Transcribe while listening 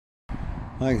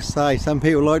Like I say, some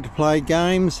people like to play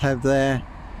games, have their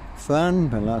fun,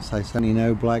 but like I say, certainly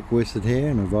no black wizard here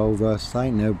in a Volvo estate,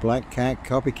 no black cat,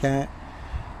 copycat,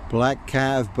 black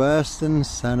cat of Burston,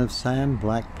 son of Sam,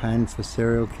 black panther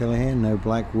serial killer here, no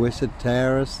black wizard,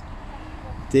 terrorist,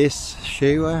 dis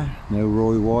shooter, no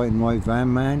Roy White and White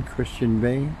Van Man, Christian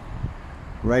B,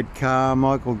 red car,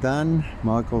 Michael Dunn,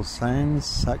 Michael Sands,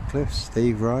 Sutcliffe,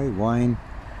 Steve Wright, Wayne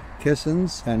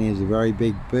Kissons, and he is a very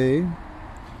big boo.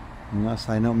 And I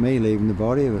say, not me leaving the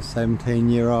body of a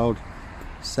 17-year-old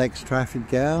sex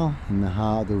trafficked girl in the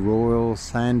heart of the Royal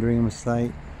Sandringham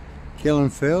estate,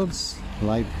 Killenfields,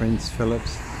 late Prince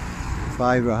Philip's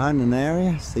favourite hunting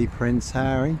area. See Prince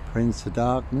Harry, Prince of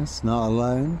Darkness, Not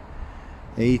Alone,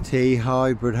 E.T.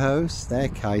 Hybrid Host, their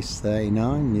case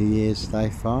 39, New Year's Day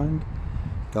find,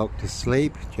 Dr.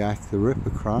 Sleep, Jack the Ripper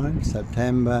crime,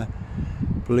 September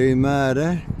Blue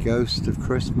Murder, Ghost of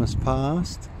Christmas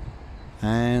Past,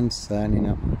 and certainly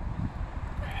not.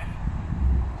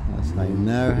 I say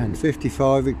no. And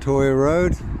 55 Victoria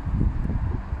Road,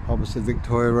 opposite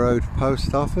Victoria Road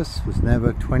Post Office, was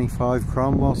never 25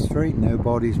 Cromwell Street. No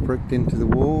bodies bricked into the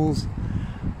walls,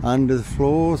 under the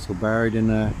floors, or buried in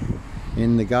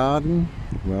the garden,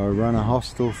 where I run a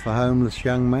hostel for homeless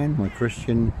young men. My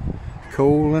Christian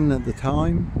Coolin at the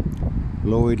time,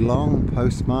 Lloyd Long,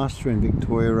 postmaster in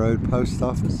Victoria Road Post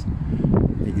Office.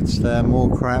 You could stir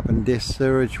more crap and diss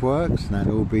sewage works, and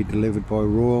that'd all be delivered by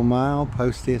Royal Mail,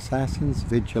 Postie Assassins,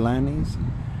 Vigilantes,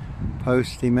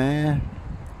 Postie Mayor,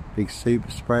 big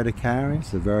super spreader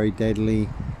carriers, a very deadly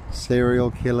serial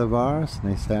killer virus,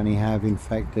 and they certainly have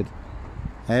infected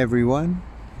everyone.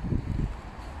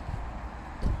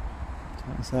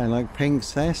 So like Pink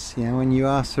says, you know, when you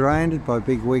are surrounded by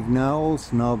big wig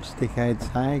gnolls, knobs, dickheads,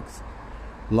 hags,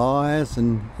 liars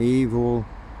and evil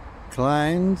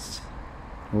clowns,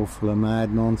 all full of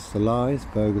mad monster lies,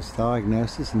 bogus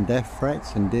diagnoses and death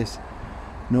threats, and this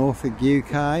Norfolk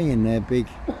UK in their big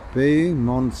boo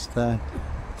monster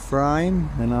frame,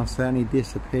 then I'll certainly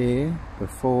disappear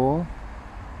before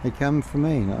they come for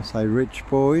me. Like I say, rich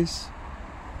boys,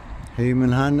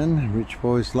 human hunting, rich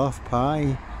boys loft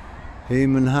party,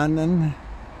 human hunting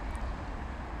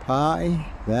party,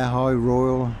 their high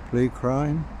royal blue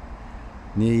crime,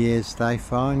 New Year's Day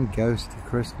find, Ghost of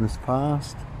Christmas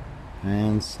Past,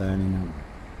 and certainly not.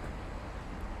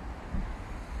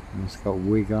 It's got a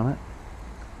wig on it.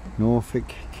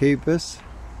 Norfolk Cupus,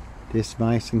 Dis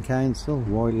Mason Council,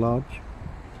 White Lodge.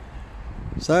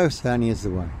 So certainly is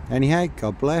the way. Anyhow,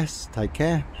 God bless, take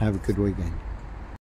care, have a good weekend.